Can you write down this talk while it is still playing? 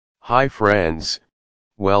Hi friends,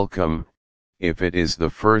 welcome. If it is the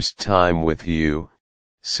first time with you,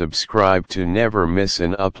 subscribe to never miss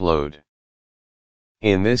an upload.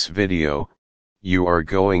 In this video, you are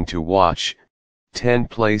going to watch 10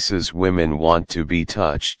 places women want to be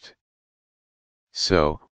touched.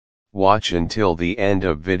 So, watch until the end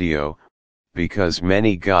of video, because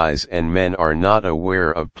many guys and men are not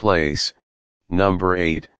aware of place number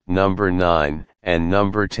 8, number 9, and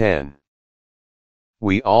number 10.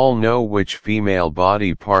 We all know which female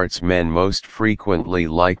body parts men most frequently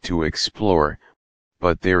like to explore,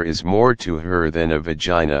 but there is more to her than a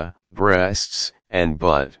vagina, breasts, and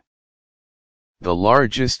butt. The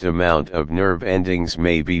largest amount of nerve endings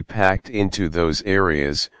may be packed into those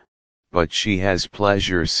areas, but she has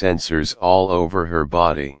pleasure sensors all over her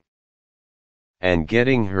body. And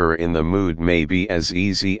getting her in the mood may be as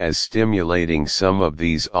easy as stimulating some of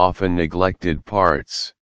these often neglected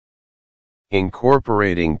parts.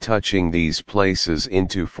 Incorporating touching these places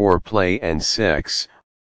into foreplay and sex,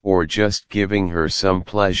 or just giving her some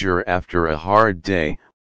pleasure after a hard day,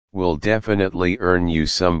 will definitely earn you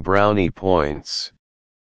some brownie points.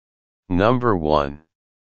 Number 1.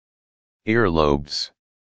 Earlobes.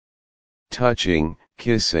 Touching,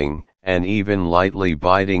 kissing, and even lightly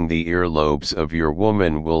biting the earlobes of your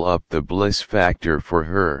woman will up the bliss factor for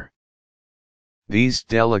her. These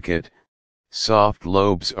delicate, soft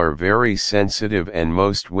lobes are very sensitive, and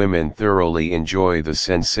most women thoroughly enjoy the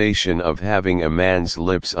sensation of having a man's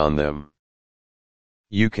lips on them.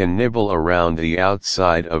 You can nibble around the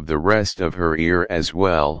outside of the rest of her ear as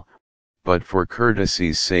well, but for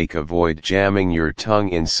courtesy's sake avoid jamming your tongue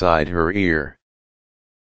inside her ear.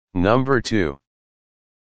 Number 2.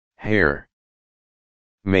 Hair.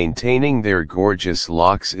 Maintaining their gorgeous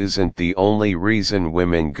locks isn't the only reason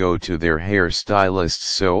women go to their hairstylists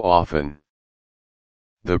so often.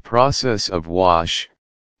 The process of wash,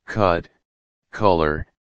 cut, color,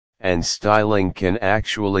 and styling can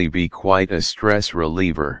actually be quite a stress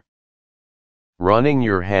reliever. Running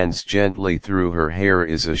your hands gently through her hair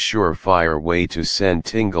is a surefire way to send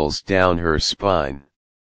tingles down her spine.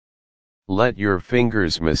 Let your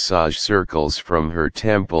fingers massage circles from her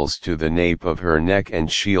temples to the nape of her neck,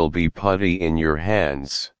 and she'll be putty in your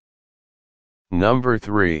hands. Number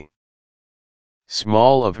 3.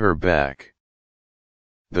 Small of her back.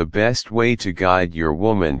 The best way to guide your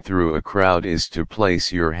woman through a crowd is to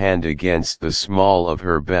place your hand against the small of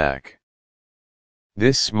her back.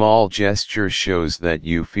 This small gesture shows that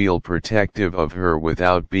you feel protective of her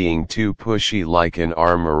without being too pushy like an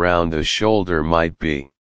arm around the shoulder might be.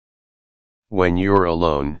 When you're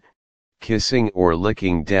alone, kissing or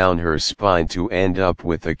licking down her spine to end up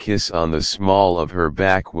with a kiss on the small of her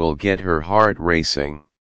back will get her heart racing.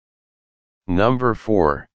 Number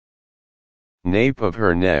 4. Nape of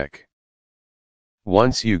her neck.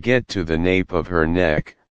 Once you get to the nape of her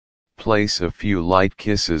neck, place a few light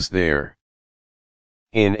kisses there.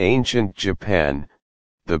 In ancient Japan,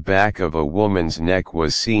 the back of a woman's neck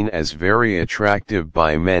was seen as very attractive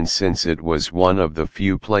by men since it was one of the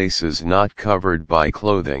few places not covered by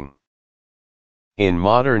clothing. In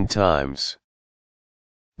modern times,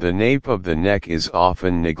 the nape of the neck is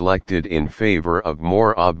often neglected in favor of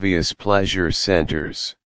more obvious pleasure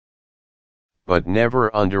centers. But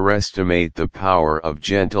never underestimate the power of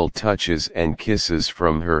gentle touches and kisses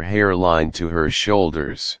from her hairline to her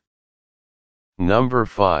shoulders. Number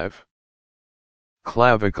 5.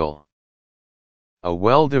 Clavicle. A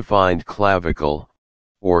well-defined clavicle,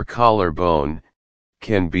 or collarbone,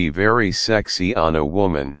 can be very sexy on a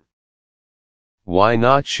woman. Why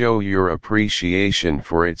not show your appreciation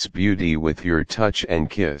for its beauty with your touch and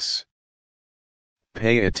kiss?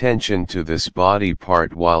 Pay attention to this body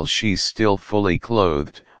part while she's still fully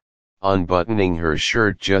clothed, unbuttoning her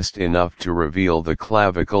shirt just enough to reveal the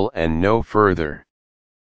clavicle and no further.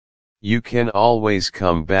 You can always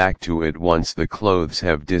come back to it once the clothes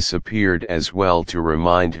have disappeared as well to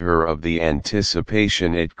remind her of the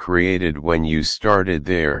anticipation it created when you started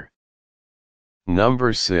there.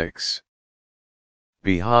 Number 6.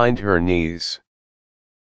 Behind her knees.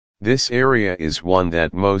 This area is one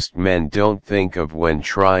that most men don't think of when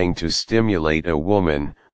trying to stimulate a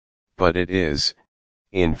woman, but it is,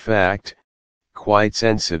 in fact, quite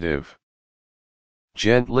sensitive.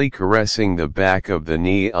 Gently caressing the back of the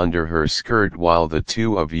knee under her skirt while the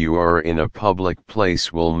two of you are in a public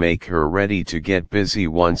place will make her ready to get busy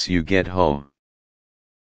once you get home.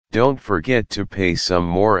 Don't forget to pay some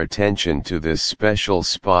more attention to this special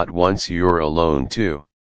spot once you're alone too.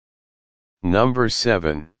 Number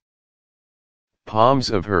 7. Palms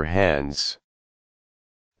of her hands.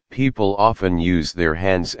 People often use their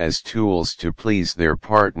hands as tools to please their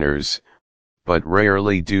partners, but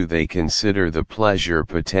rarely do they consider the pleasure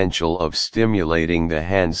potential of stimulating the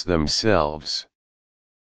hands themselves.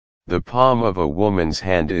 The palm of a woman's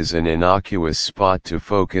hand is an innocuous spot to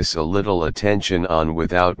focus a little attention on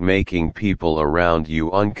without making people around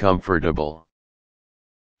you uncomfortable.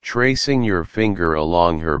 Tracing your finger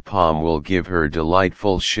along her palm will give her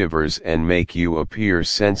delightful shivers and make you appear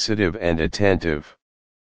sensitive and attentive.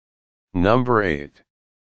 Number 8.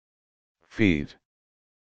 Feet.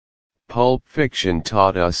 Pulp Fiction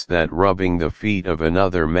taught us that rubbing the feet of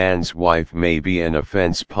another man's wife may be an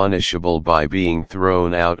offense punishable by being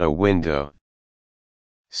thrown out a window.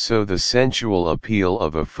 So the sensual appeal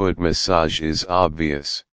of a foot massage is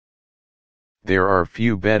obvious. There are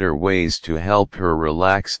few better ways to help her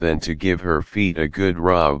relax than to give her feet a good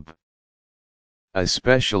rub.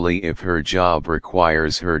 Especially if her job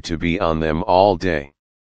requires her to be on them all day.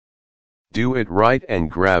 Do it right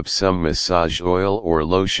and grab some massage oil or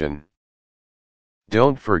lotion.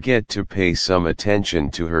 Don't forget to pay some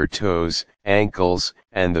attention to her toes, ankles,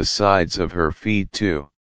 and the sides of her feet too.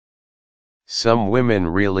 Some women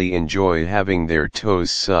really enjoy having their toes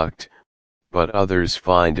sucked, but others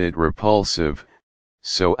find it repulsive,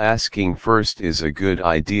 so asking first is a good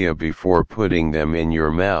idea before putting them in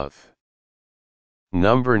your mouth.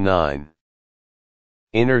 Number 9.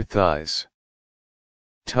 Inner thighs.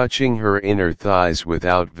 Touching her inner thighs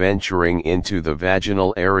without venturing into the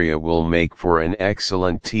vaginal area will make for an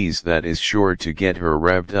excellent tease that is sure to get her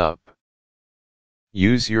revved up.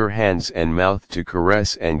 Use your hands and mouth to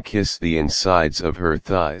caress and kiss the insides of her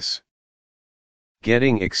thighs.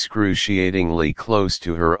 Getting excruciatingly close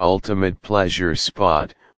to her ultimate pleasure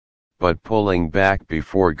spot, but pulling back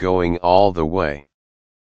before going all the way.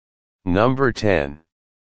 Number 10.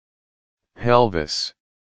 Pelvis.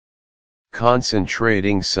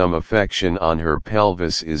 Concentrating some affection on her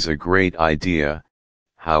pelvis is a great idea,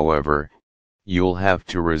 however, you'll have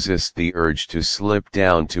to resist the urge to slip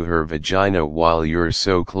down to her vagina while you're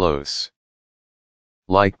so close.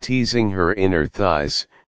 Like teasing her inner thighs,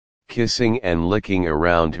 kissing and licking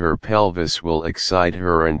around her pelvis will excite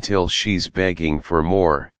her until she's begging for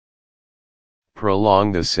more.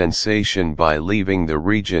 Prolong the sensation by leaving the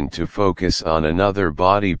region to focus on another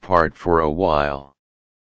body part for a while.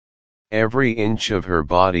 Every inch of her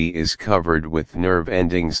body is covered with nerve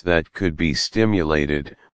endings that could be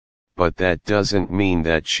stimulated, but that doesn't mean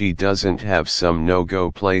that she doesn't have some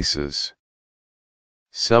no-go places.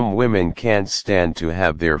 Some women can't stand to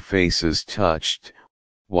have their faces touched,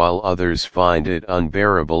 while others find it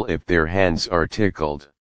unbearable if their hands are tickled.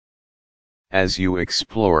 As you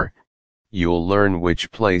explore, you'll learn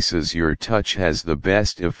which places your touch has the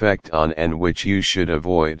best effect on and which you should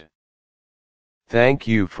avoid. Thank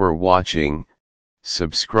you for watching.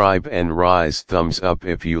 Subscribe and rise thumbs up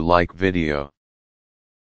if you like video.